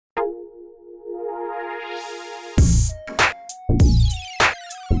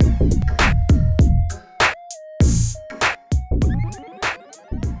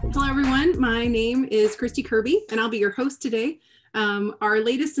My name is Christy Kirby, and I'll be your host today. Our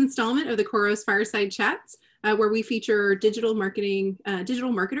latest installment of the Khoros Fireside Chats, where we feature digital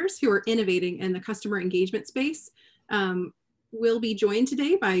marketers who are innovating in the customer engagement space. We'll be joined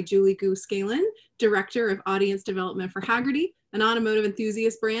today by Julie Gu-Scallen, Director of Audience Development for Hagerty, an automotive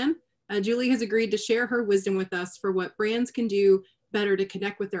enthusiast brand. Julie has agreed to share her wisdom with us for what brands can do better to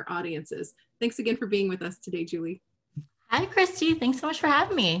connect with their audiences. Thanks again for being with us today, Julie. Hi, Christy. Thanks so much for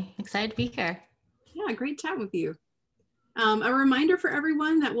having me. Excited to be here. Yeah, great chat with you. A reminder for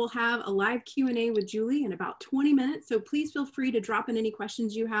everyone that we'll have a live Q&A with Julie in about 20 minutes. So please feel free to drop in any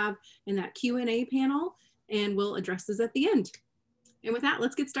questions you have in that Q&A panel, and we'll address those at the end. And with that,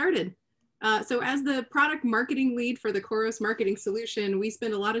 let's get started. So as the product marketing lead for the Khoros Marketing Solution, we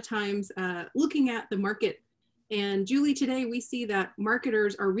spend a lot of times looking at the market. And Julie, today we see that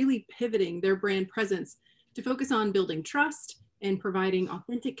marketers are really pivoting their brand presence to focus on building trust and providing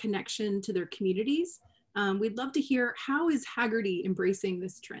authentic connection to their communities. We'd love to hear, how is Hagerty embracing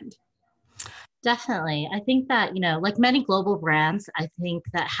this trend? Definitely. I think that, like many global brands, I think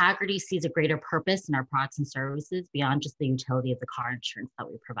that Hagerty sees a greater purpose in our products and services beyond just the utility of the car insurance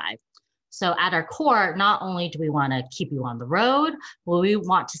that we provide. So at our core, not only do we want to keep you on the road, but we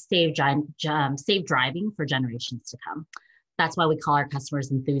want to save driving for generations to come. That's why we call our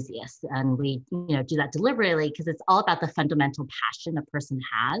customers enthusiasts. And we do that deliberately because it's all about the fundamental passion a person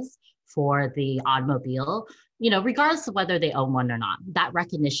has for the automobile, regardless of whether they own one or not. That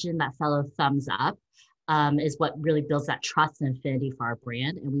recognition, that fellow thumbs up, is what really builds that trust and affinity for our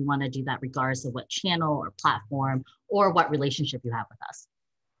brand. And we want to do that regardless of what channel or platform or what relationship you have with us.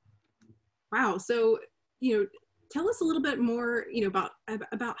 Wow. So, tell us a little bit more,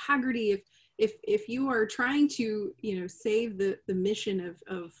 about Hagerty. If you are trying to, save the mission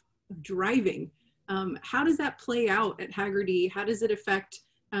of driving, how does that play out at Hagerty? How does it affect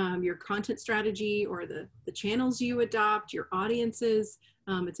your content strategy or the channels you adopt, your audiences?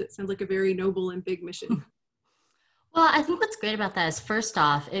 It sounds like a very noble and big mission. Well, I think what's great about that is, first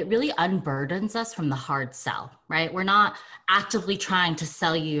off, it really unburdens us from the hard sell, right? We're not actively trying to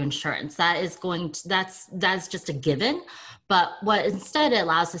sell you insurance. That's just a given. But what instead it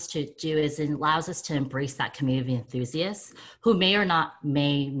allows us to do is it allows us to embrace that community of enthusiasts who may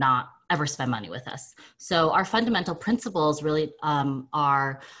not ever spend money with us. So our fundamental principles really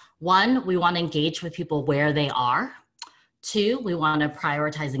are, one, we want to engage with people where they are. Two, we want to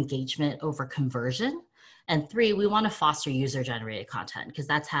prioritize engagement over conversion. And three, we want to foster user-generated content because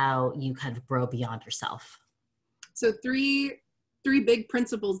that's how you kind of grow beyond yourself. So three big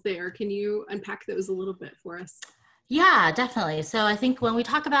principles there. Can you unpack those a little bit for us? Yeah, definitely. So I think when we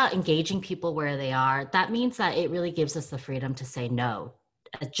talk about engaging people where they are, that means that it really gives us the freedom to say no,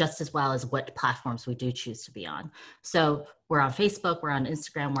 just as well as what platforms we do choose to be on. So we're on Facebook, we're on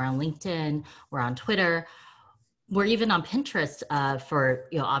Instagram, we're on LinkedIn, we're on Twitter. We're even on Pinterest for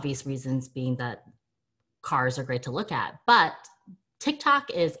obvious reasons, being that cars are great to look at. But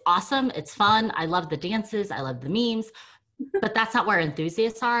TikTok is awesome. It's fun. I love the dances. I love the memes. But that's not where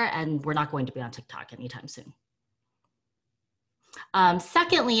enthusiasts are, and we're not going to be on TikTok anytime soon.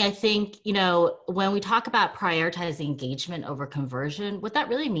 Secondly, I think, when we talk about prioritizing engagement over conversion, what that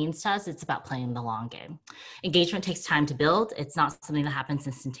really means to us, it's about playing the long game. Engagement takes time to build. It's not something that happens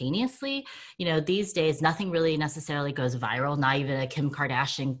instantaneously. These days, nothing really necessarily goes viral. Not even a Kim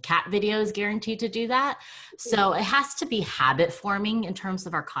Kardashian cat video is guaranteed to do that. So it has to be habit forming in terms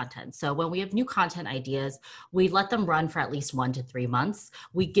of our content. So when we have new content ideas, we let them run for at least 1 to 3 months.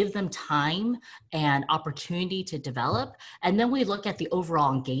 We give them time and opportunity to develop. And then we look at the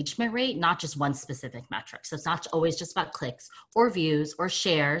overall engagement rate, not just one specific metric. So it's not always just about clicks or views or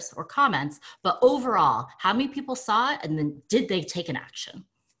shares or comments, but overall, how many people saw it and then did they take an action?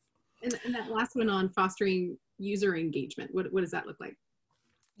 And that last one on fostering user engagement, what does that look like?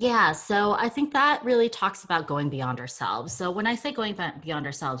 Yeah, so I think that really talks about going beyond ourselves. So when I say going beyond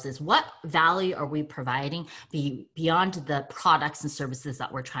ourselves is, what value are we providing beyond the products and services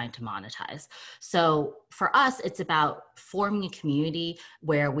that we're trying to monetize? So for us, it's about forming a community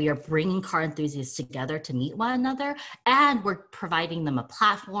where we are bringing car enthusiasts together to meet one another, and we're providing them a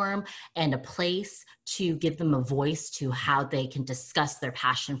platform and a place to give them a voice to how they can discuss their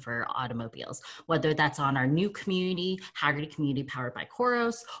passion for automobiles, whether that's on our new community, Hagerty community powered by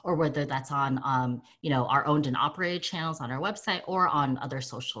Khoros, or whether that's on our owned and operated channels on our website or on other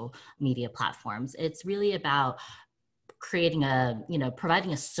social media platforms. It's really about creating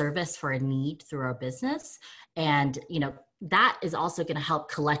providing a service for a need through our business. And, that is also going to help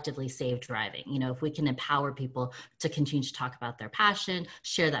collectively save driving. If we can empower people to continue to talk about their passion,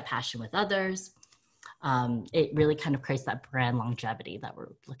 share that passion with others, it really kind of creates that brand longevity that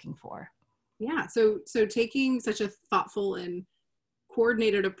we're looking for. Yeah. So taking such a thoughtful and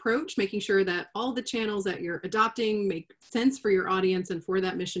coordinated approach, making sure that all the channels that you're adopting make sense for your audience and for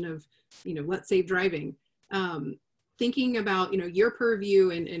that mission of, let's save driving. Thinking about, your purview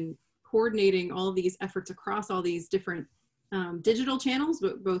and coordinating all of these efforts across all these different digital channels,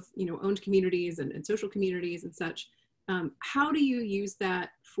 but both, owned communities and social communities and such. How do you use that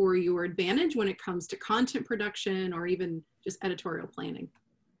for your advantage when it comes to content production or even just editorial planning?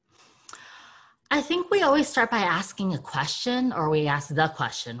 I think we always start by asking a question, or we ask the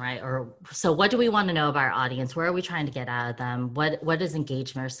question, right? Or so what do we want to know about our audience? Where are we trying to get out of them? What does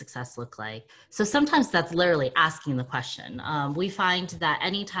engagement or success look like? So sometimes that's literally asking the question. We find that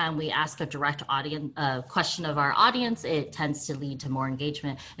anytime we ask a direct audience question of our audience, it tends to lead to more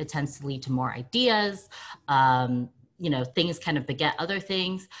engagement. It tends to lead to more ideas. Things kind of beget other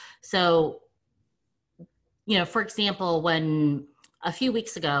things. So, for example, when a few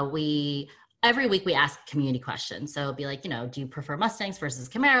weeks ago, every week we ask a community question. So it'll be like, do you prefer Mustangs versus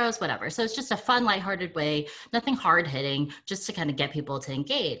Camaros, whatever. So it's just a fun, lighthearted way, nothing hard hitting, just to kind of get people to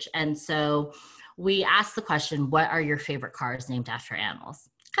engage. And so we asked the question, what are your favorite cars named after animals?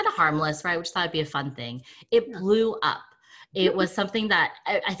 Kind of harmless, right? Which thought it'd be a fun thing. It blew up. It was something that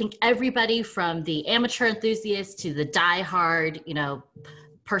I think everybody from the amateur enthusiast to the diehard,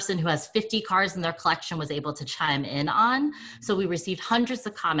 person who has 50 cars in their collection was able to chime in on. So we received hundreds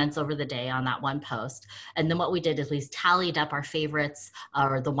of comments over the day on that one post. And then what we did is we tallied up our favorites,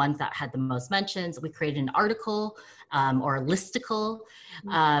 or the ones that had the most mentions. We created an article or a listicle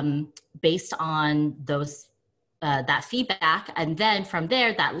based on those that feedback. And then from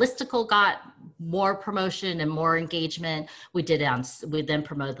there, that listicle got more promotion and more engagement. We then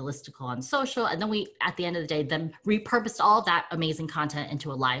promoted the listicle on social. And then we, at the end of the day, then repurposed all that amazing content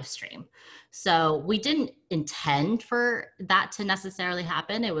into a live stream. So we didn't intend for that to necessarily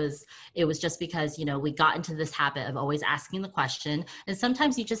happen. It was just because, we got into this habit of always asking the question, and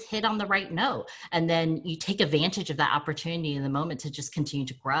sometimes you just hit on the right note, and then you take advantage of that opportunity in the moment to just continue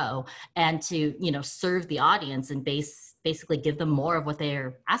to grow and to, serve the audience and basically give them more of what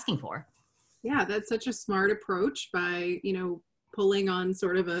they're asking for. Yeah, that's such a smart approach by, pulling on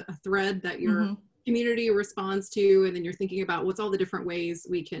sort of a thread that your community responds to, and then you're thinking about what's all the different ways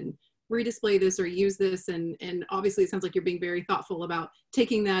we can redisplay this or use this. And obviously it sounds like you're being very thoughtful about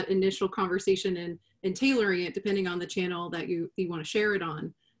taking that initial conversation and tailoring it depending on the channel that you want to share it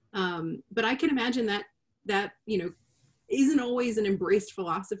on. But I can imagine that isn't always an embraced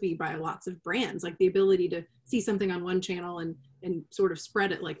philosophy by lots of brands, like the ability to see something on one channel and sort of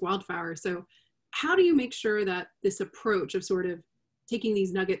spread it like wildfire. So how do you make sure that this approach of sort of taking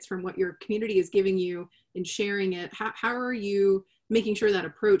these nuggets from what your community is giving you and sharing it, how are you making sure that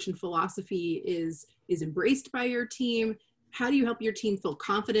approach and philosophy is embraced by your team? How do you help your team feel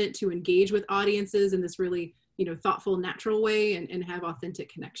confident to engage with audiences in this really, thoughtful, natural way and have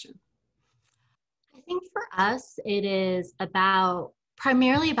authentic connection? I think for us, it is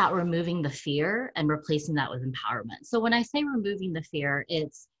primarily about removing the fear and replacing that with empowerment. So when I say removing the fear,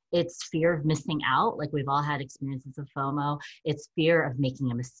 it's fear of missing out. Like, we've all had experiences of FOMO. It's fear of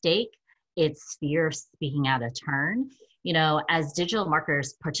making a mistake. It's fear of speaking out of turn. As digital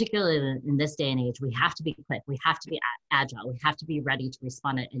marketers, particularly in this day and age, we have to be quick. We have to be agile. We have to be ready to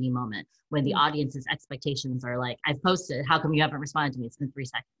respond at any moment when the audience's expectations are like, I've posted, how come you haven't responded to me? It's been 3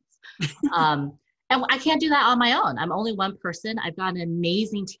 seconds. And I can't do that on my own. I'm only one person. I've got an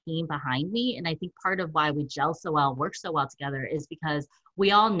amazing team behind me. And I think part of why we gel so well, work so well together, is because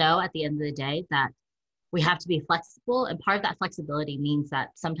we all know at the end of the day that we have to be flexible. And part of that flexibility means that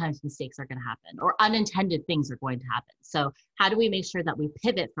sometimes mistakes are going to happen or unintended things are going to happen. So how do we make sure that we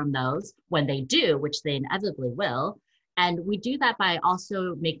pivot from those when they do, which they inevitably will? And we do that by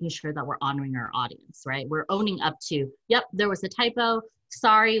also making sure that we're honoring our audience, right? We're owning up to, yep, there was a typo.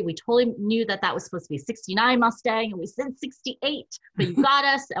 Sorry, we totally knew that was supposed to be 69 Mustang and we said 68, but you got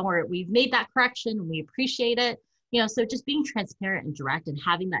us, and we've made that correction and we appreciate it. So just being transparent and direct and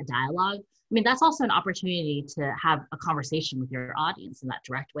having that dialogue. I mean, that's also an opportunity to have a conversation with your audience in that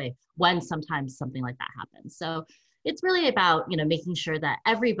direct way when sometimes something like that happens. So it's really about, making sure that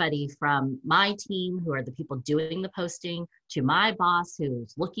everybody from my team, who are the people doing the posting, to my boss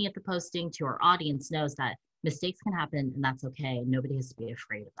who's looking at the posting, to our audience, knows that mistakes can happen and that's okay. Nobody has to be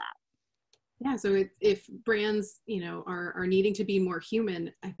afraid of that. Yeah, so if brands, are needing to be more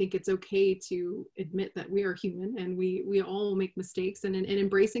human, I think it's okay to admit that we are human and we all make mistakes, and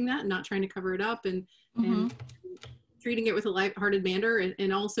embracing that and not trying to cover it up and treating it with a lighthearted manner,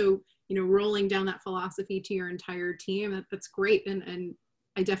 and also, rolling down that philosophy to your entire team. That's great. And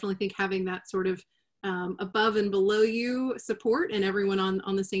I definitely think having that sort of above and below you support and everyone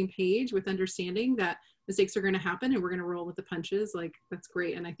on the same page with understanding that mistakes are going to happen and we're going to roll with the punches. Like, that's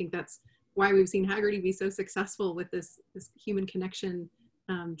great. And I think that's why we've seen Hagerty be so successful with this human connection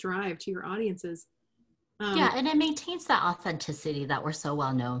drive to your audiences. Yeah, and it maintains that authenticity that we're so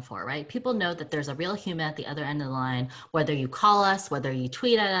well known for, right? People know that there's a real human at the other end of the line, whether you call us, whether you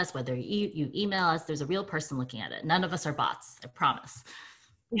tweet at us, whether you email us, there's a real person looking at it. None of us are bots, I promise.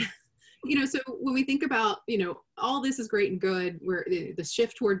 You know, so when we think about, you know, all this is great and good, where the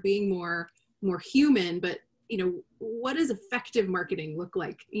shift toward being more human, but, you know, what does effective marketing look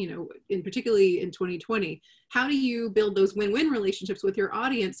like, you know, in particularly in 2020? How do you build those win-win relationships with your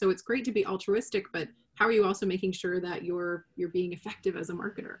audience? So it's great to be altruistic, but how are you also making sure that you're being effective as a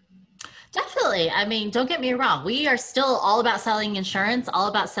marketer? Definitely. I mean, don't get me wrong. We are still all about selling insurance, all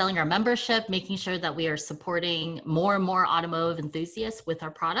about selling our membership, making sure that we are supporting more and more automotive enthusiasts with our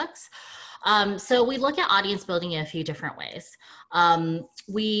products. So we look at audience building in a few different ways.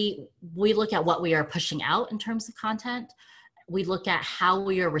 We look at what we are pushing out in terms of content. We look at how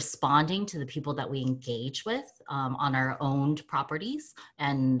we are responding to the people that we engage with on our owned properties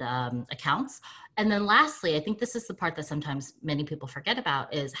and accounts. And then lastly, I think this is the part that sometimes many people forget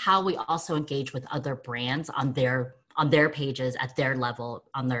about, is how we also engage with other brands on their pages at their level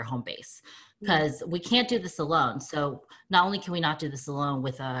on their home base. Because we can't do this alone. So not only can we not do this alone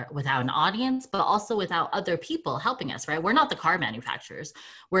without an audience, but also without other people helping us, right? We're not the car manufacturers.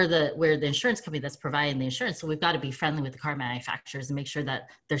 We're the insurance company that's providing the insurance. So we've got to be friendly with the car manufacturers and make sure that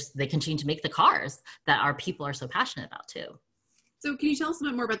they continue to make the cars that our people are so passionate about too. So can you tell us a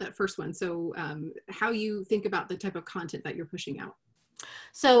bit more about that first one? So how you think about the type of content that you're pushing out?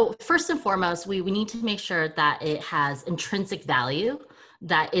 So first and foremost, we need to make sure that it has intrinsic value,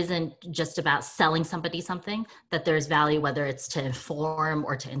 that isn't just about selling somebody something, that there's value, whether it's to inform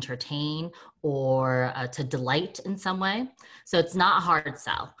or to entertain or to delight in some way. So it's not a hard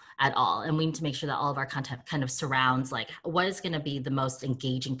sell at all. And we need to make sure that all of our content kind of surrounds like what is going to be the most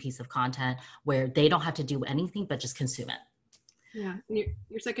engaging piece of content where they don't have to do anything but just consume it. Yeah. And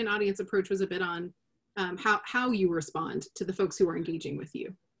your second audience approach was a bit on how you respond to the folks who are engaging with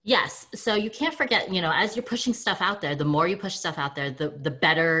you. Yes. So you can't forget, you know, as you're pushing stuff out there, the more you push stuff out there, the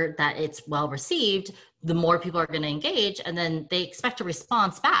better that it's well received, the more people are going to engage, and then they expect a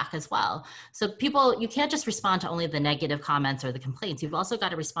response back as well. So you can't just respond to only the negative comments or the complaints. You've also got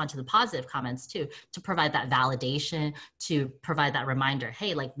to respond to the positive comments too, to provide that validation, to provide that reminder.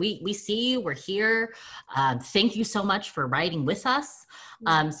 Hey, like we see you, we're here. Thank you so much for writing with us.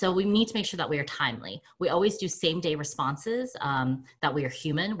 So we need to make sure that we are timely. We always do same day responses, that we are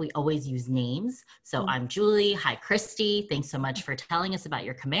human. We always use names. So I'm Julie. Hi, Christy. Thanks so much for telling us about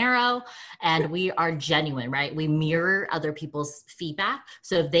your Camaro. And we are genuine, right? We mirror other people's feedback.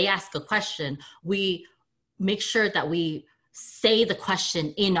 So if they ask a question, we make sure that we say the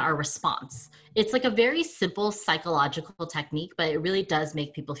question in our response. It's like a very simple psychological technique, but it really does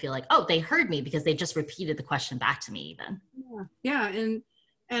make people feel like, oh, they heard me because they just repeated the question back to me even. Yeah. And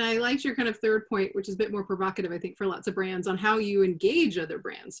I liked your kind of third point, which is a bit more provocative, I think, for lots of brands on how you engage other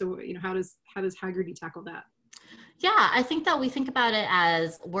brands. So, you know, how does Hagerty tackle that? Yeah, I think that we think about it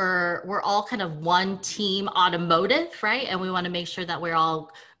as we're all kind of one team automotive, right? And we want to make sure that we're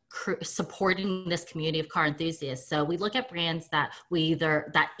all supporting this community of car enthusiasts. So we look at brands that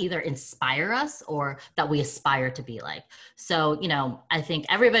either inspire us or that we aspire to be like. So, you know, I think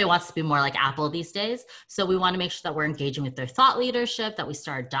everybody wants to be more like Apple these days. So we want to make sure that we're engaging with their thought leadership, that we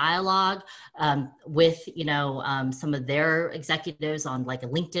start dialogue with, you know, some of their executives on like a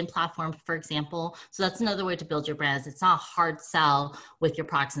LinkedIn platform, for example. So that's another way to build your brands. It's not a hard sell with your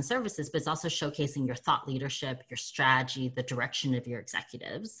products and services, but it's also showcasing your thought leadership, your strategy, the direction of your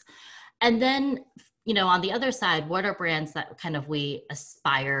executives. And then, you know, on the other side, what are brands that kind of we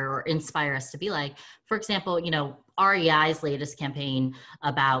aspire or inspire us to be like? For example, you know, REI's latest campaign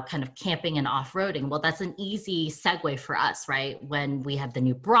about kind of camping and off-roading. Well, that's an easy segue for us, right? When we have the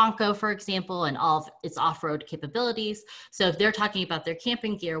new Bronco, for example, and all of its off-road capabilities. So if they're talking about their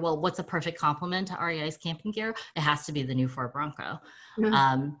camping gear, well, what's a perfect complement to REI's camping gear? It has to be the new Ford Bronco.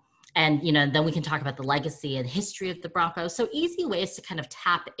 Mm-hmm. And, you know, then we can talk about the legacy and history of the Bronco. So easy ways to kind of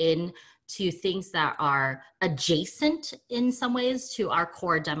tap in to things that are adjacent in some ways to our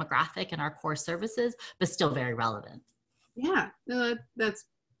core demographic and our core services, but still very relevant. Yeah, no, that's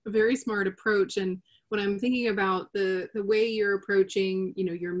a very smart approach. And when I'm thinking about the way you're approaching, you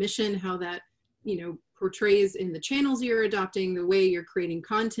know, your mission, how that, you know, portrays in the channels you're adopting, the way you're creating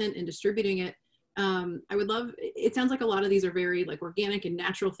content and distributing it, I would love, it sounds like a lot of these are very like organic and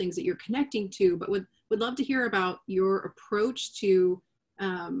natural things that you're connecting to, but would love to hear about your approach to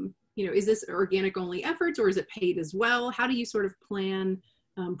is this organic only efforts, or is it paid as well? How do you sort of plan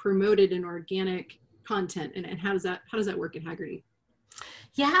promoted and organic content, and how does that work at Hagerty?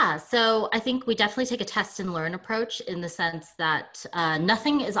 Yeah, so I think we definitely take a test and learn approach in the sense that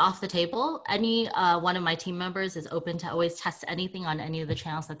nothing is off the table. Any one of my team members is open to always test anything on any of the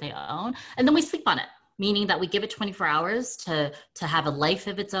channels that they own, and then we sleep on it, meaning that we give it 24 hours to have a life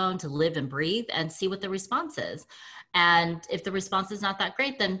of its own, to live and breathe, and see what the response is. And if the response is not that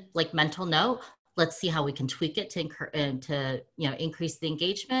great, then like mental note, let's see how we can tweak it to increase the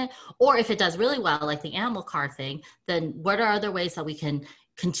engagement. Or if it does really well, like the animal car thing, then what are other ways that we can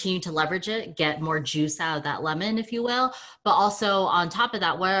continue to leverage it, get more juice out of that lemon, if you will. But also on top of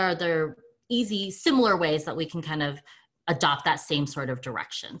that, what are the easy, similar ways that we can kind of adopt that same sort of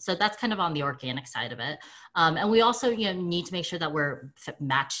direction? So that's kind of on the organic side of it. And we also need to make sure that we're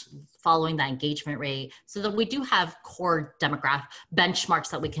following that engagement rate so that we do have core demographic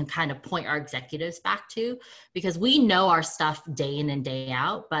benchmarks that we can kind of point our executives back to, because we know our stuff day in and day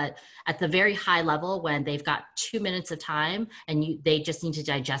out, but at the very high level, when they've got 2 minutes of time and they just need to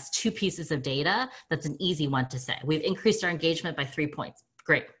digest 2 pieces of data, that's an easy one to say. We've increased our engagement by 3 points.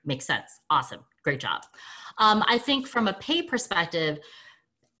 Great, makes sense, awesome, great job. I think from a pay perspective,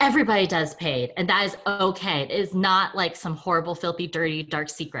 everybody does paid, and that is okay. It is not like some horrible, filthy, dirty, dark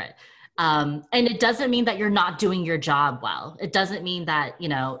secret. And it doesn't mean that you're not doing your job well. It doesn't mean that,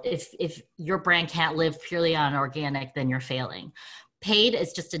 if your brand can't live purely on organic, then you're failing. Paid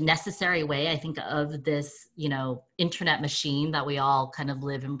is just a necessary way, I think, of this, internet machine that we all kind of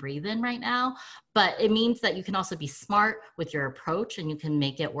live and breathe in right now. But it means that you can also be smart with your approach and you can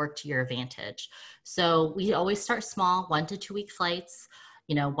make it work to your advantage. So we always start small, 1 to 2 week flights,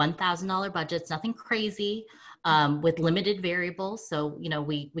 $1,000 budgets, nothing crazy, with limited variables. So,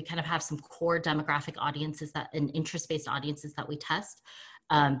 we kind of have some core demographic audiences and interest-based audiences that we test.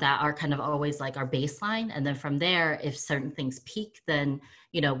 That are kind of always like our baseline. And then from there, if certain things peak, then,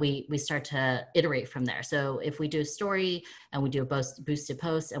 we start to iterate from there. So if we do a story and we do a boosted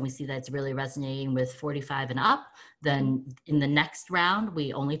post and we see that it's really resonating with 45 and up, then in the next round,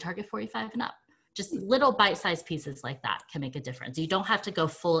 we only target 45 and up. Just little bite-sized pieces like that can make a difference. You don't have to go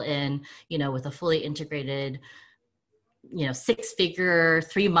full in, with a fully integrated, 6-figure,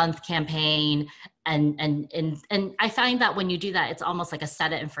 3-month campaign. And I find that when you do that, it's almost like a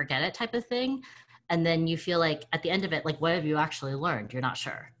set it and forget it type of thing. And then you feel like at the end of it, like, what have you actually learned? You're not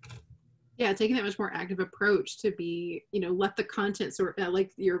sure. Yeah, taking that much more active approach to be, let the content sort of,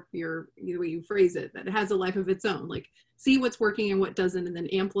 like the way you phrase it, that it has a life of its own, like see what's working and what doesn't, and then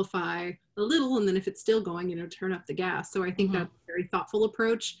amplify a little. And then if it's still going, turn up the gas. So I think that's a very thoughtful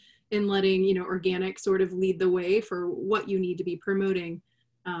approach in letting, organic sort of lead the way for what you need to be promoting.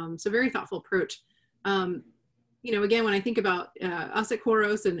 So very thoughtful approach. Again, when I think about us at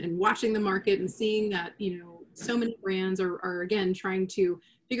Khoros and watching the market and seeing that, so many brands are again, trying to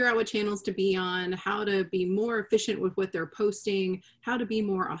figure out what channels to be on, how to be more efficient with what they're posting, how to be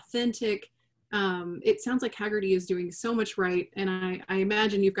more authentic. It sounds like Hagerty is doing so much right. And I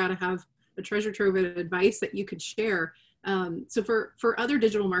imagine you've got to have a treasure trove of advice that you could share. So for other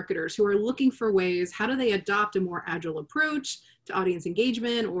digital marketers who are looking for ways, how do they adopt a more agile approach to audience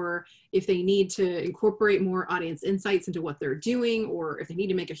engagement, or if they need to incorporate more audience insights into what they're doing, or if they need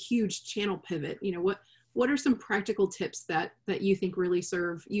to make a huge channel pivot, what are some practical tips that you think really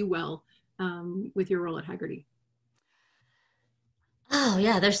serve you well with your role at Hagerty? Oh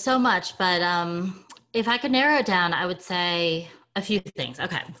yeah, there's so much, but if I could narrow it down, I would say a few things.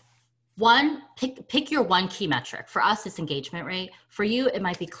 Okay. One, pick your one key metric. For us, it's engagement rate. For you, it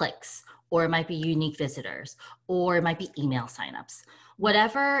might be clicks, or it might be unique visitors, or it might be email signups.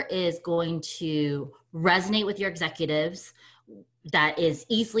 Whatever is going to resonate with your executives, that is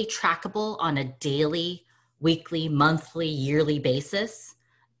easily trackable on a daily, weekly, monthly, yearly basis.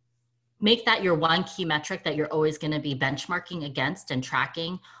 Make that your one key metric that you're always going to be benchmarking against and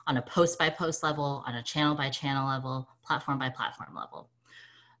tracking on a post by post level, on a channel by channel level, platform by platform level.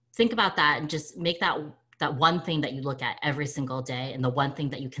 Think about that and just make that one thing that you look at every single day and the one thing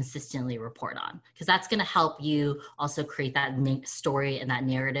that you consistently report on, because that's going to help you also create that story and that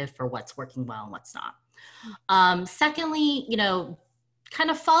narrative for what's working well and what's not. Secondly, kind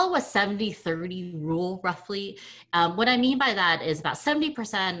of follow a 70-30 rule roughly. What I mean by that is about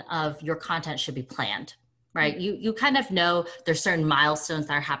 70% of your content should be planned, right? You kind of know there's certain milestones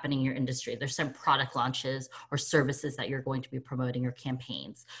that are happening in your industry. There's some product launches or services that you're going to be promoting or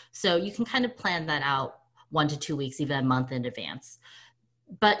campaigns. So you can kind of plan that out 1 to 2 weeks, even a month in advance.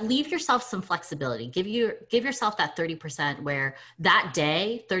 But leave yourself some flexibility. Give yourself that 30% where that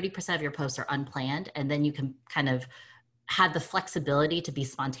day, 30% of your posts are unplanned, and then you can kind of had the flexibility to be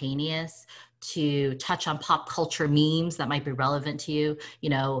spontaneous, to touch on pop culture memes that might be relevant to you. You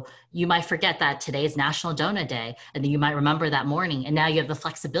know, you might forget that today is National Donut Day, and then you might remember that morning. And now you have the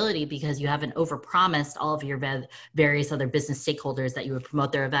flexibility because you haven't overpromised all of your various other business stakeholders that you would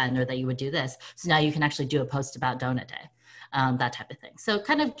promote their event or that you would do this. So now you can actually do a post about Donut Day, that type of thing. So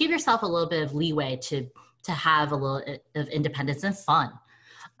kind of give yourself a little bit of leeway to have a little of independence and fun.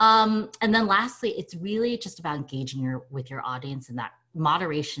 And then lastly, it's really just about engaging with your audience, and that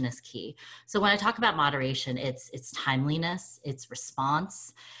moderation is key. So when I talk about moderation, it's timeliness, it's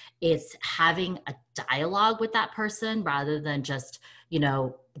response, it's having a dialogue with that person rather than just, you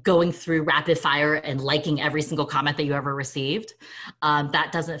know, going through rapid fire and liking every single comment that you ever received.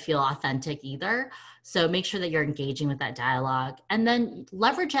 That doesn't feel authentic either. So make sure that you're engaging with that dialogue, and then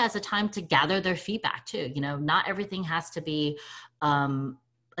leverage it as a time to gather their feedback too. You know, not everything has to be,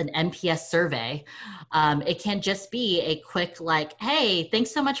 an NPS survey. It can just be a quick like, hey,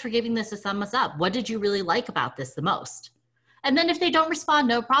 thanks so much for giving this a thumbs up. What did you really like about this the most? And then if they don't respond,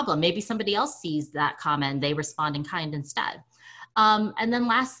 no problem. Maybe somebody else sees that comment, they respond in kind instead. And then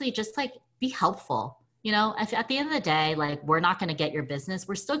lastly, just like be helpful. You know, at the end of the day, like, we're not going to get your business.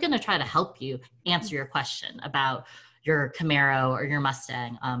 We're still going to try to help you answer your question about your Camaro or your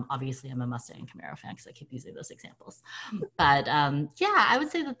Mustang. Obviously, I'm a Mustang and Camaro fan because I keep using those examples. But yeah, I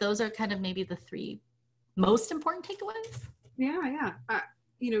would say that those are kind of maybe the three most important takeaways. Yeah.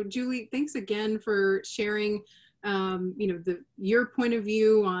 You know, Julie, thanks again for sharing, you know, your point of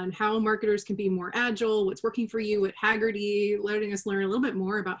view on how marketers can be more agile, what's working for you at Hagerty, letting us learn a little bit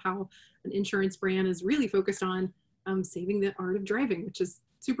more about how an insurance brand is really focused on saving the art of driving, which is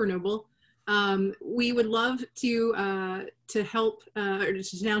super noble. We would love to help or to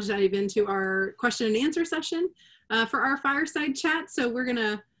now dive into our question and answer session for our fireside chat. So we're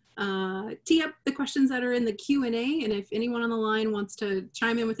gonna tee up the questions that are in the Q&A, and if anyone on the line wants to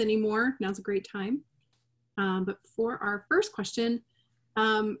chime in with any more, now's a great time. But for our first question,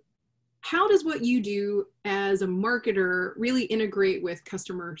 how does what you do as a marketer really integrate with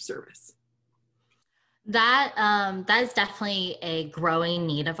customer service? That is definitely a growing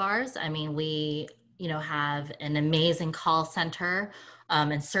need of ours. I mean, we, you know, have an amazing call center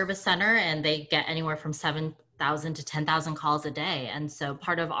and service center, and they get anywhere from 7,000 to 10,000 calls a day. And so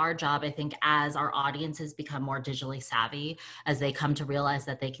part of our job, I think, as our audiences become more digitally savvy, as they come to realize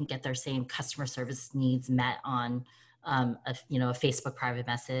that they can get their same customer service needs met on a Facebook private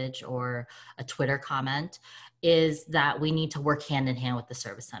message or a Twitter comment, is that we need to work hand in hand with the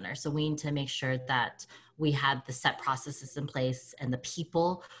service center. So we need to make sure that we have the set processes in place and the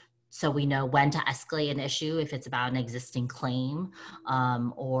people, so we know when to escalate an issue if it's about an existing claim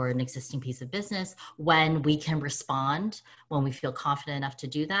or an existing piece of business, when we can respond, when we feel confident enough to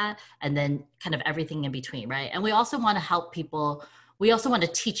do that, and then kind of everything in between, right? And we also want to help people. We also want to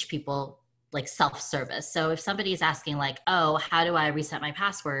teach people like self-service. So if somebody is asking like, oh, how do I reset my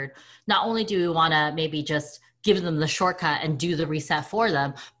password? Not only do we want to maybe just give them the shortcut and do the reset for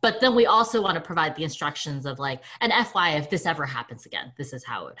them, but then we also want to provide the instructions of like, and FYI, if this ever happens again, this is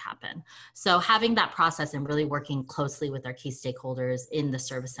how it would happen. So having that process and really working closely with our key stakeholders in the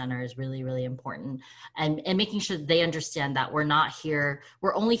service center is really, really important. And making sure they understand that we're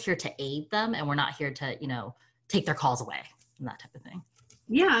only here to aid them, and we're not here to, you know, take their calls away and that type of thing.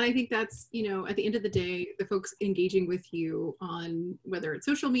 Yeah, and I think that's, you know, at the end of the day, the folks engaging with you on whether it's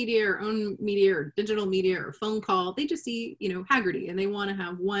social media or own media or digital media or phone call, they just see, you know, Hagerty, and they want to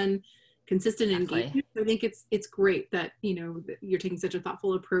have one consistent engagement. I think it's great that, you know, that you're taking such a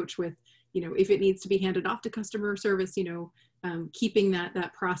thoughtful approach with, you know, if it needs to be handed off to customer service, you know, keeping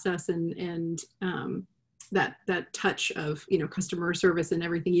that process and that touch of, you know, customer service and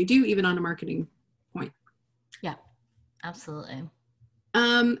everything you do, even on a marketing point. Yeah, absolutely.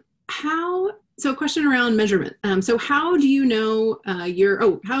 So a question around measurement. So how do you know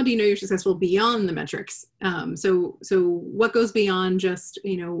you're successful beyond the metrics? So what goes beyond just,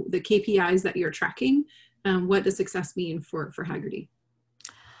 you know, the KPIs that you're tracking? What does success mean for Hagerty?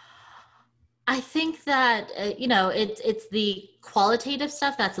 I think that, you know, it's the qualitative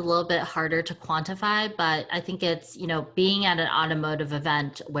stuff that's a little bit harder to quantify, but I think it's, you know, being at an automotive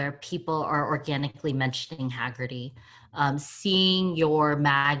event where people are organically mentioning Hagerty, seeing your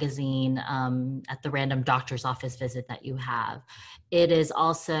magazine at the random doctor's office visit that you have. It is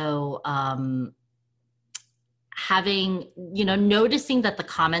also having, you know, noticing that the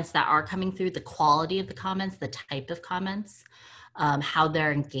comments that are coming through, the quality of the comments, the type of comments, how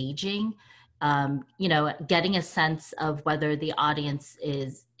they're engaging. You know, getting a sense of whether the audience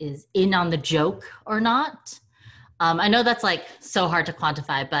is in on the joke or not. I know that's like so hard to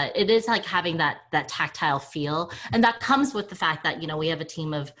quantify, but it is like having that tactile feel. And that comes with the fact that, you know, we have a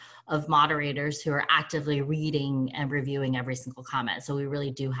team of moderators who are actively reading and reviewing every single comment. So we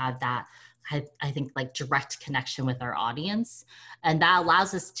really do have that, I think, like direct connection with our audience. And that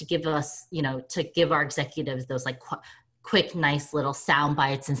allows us to give us, you know, to give our executives those like quick, nice little sound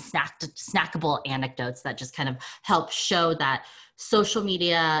bites and snackable anecdotes that just kind of help show that social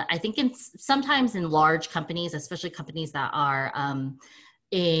media, I think sometimes in large companies, especially companies that are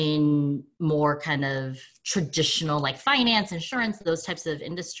in more kind of traditional like finance, insurance, those types of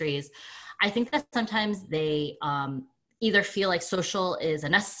industries, I think that sometimes they either feel like social is a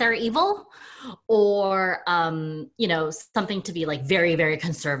necessary evil or, you know, something to be like very, very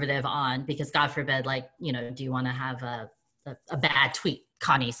conservative on because God forbid, like, you know, do you want to have a bad tweet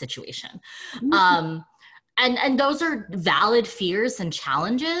Connie situation? And those are valid fears and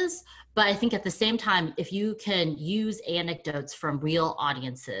challenges. But I think at the same time, if you can use anecdotes from real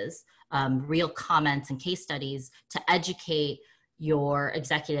audiences, real comments and case studies to educate your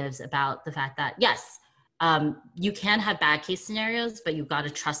executives about the fact that, yes, you can have bad case scenarios, but you've got to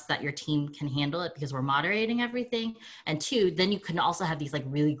trust that your team can handle it because we're moderating everything. And two, then you can also have these like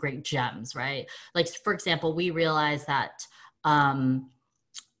really great gems, right? Like, for example, we realized that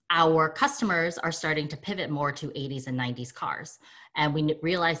our customers are starting to pivot more to 80s and 90s cars. And we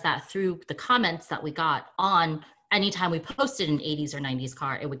realized that through the comments that we got on anytime we posted an 80s or 90s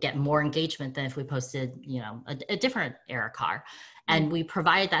car, it would get more engagement than if we posted, you know, a different era car. And we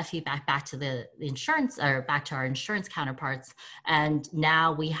provided that feedback back to the insurance or back to our insurance counterparts. And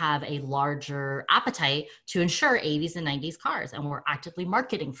now we have a larger appetite to insure 80s and 90s cars. And we're actively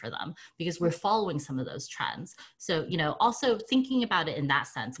marketing for them because we're following some of those trends. So, you know, also thinking about it in that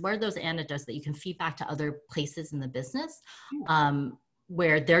sense, what are those anecdotes that you can feed back to other places in the business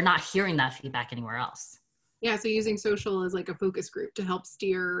where they're not hearing that feedback anywhere else? Yeah, so using social as like a focus group to help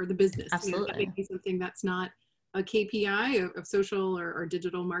steer the business. Absolutely. You know, that may be something that's not a KPI of social or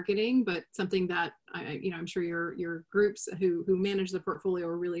digital marketing, but something that I'm sure your groups who manage the portfolio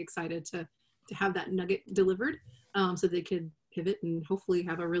are really excited to have that nugget delivered, so they could pivot and hopefully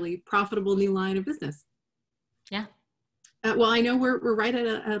have a really profitable new line of business. Yeah. Well, I know we're right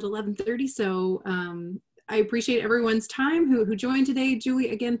at 11:30, so I appreciate everyone's time who joined today.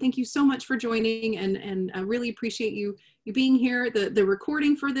 Julie, again, thank you so much for joining, and I really appreciate you being here. The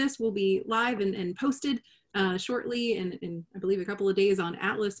recording for this will be live and posted shortly, in I believe a couple of days on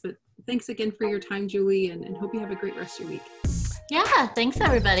Atlas. But thanks again for your time, Julie, and hope you have a great rest of your week. Yeah, thanks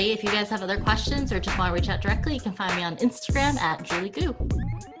everybody. If you guys have other questions or just want to reach out directly, you can find me on Instagram at Julie Gu.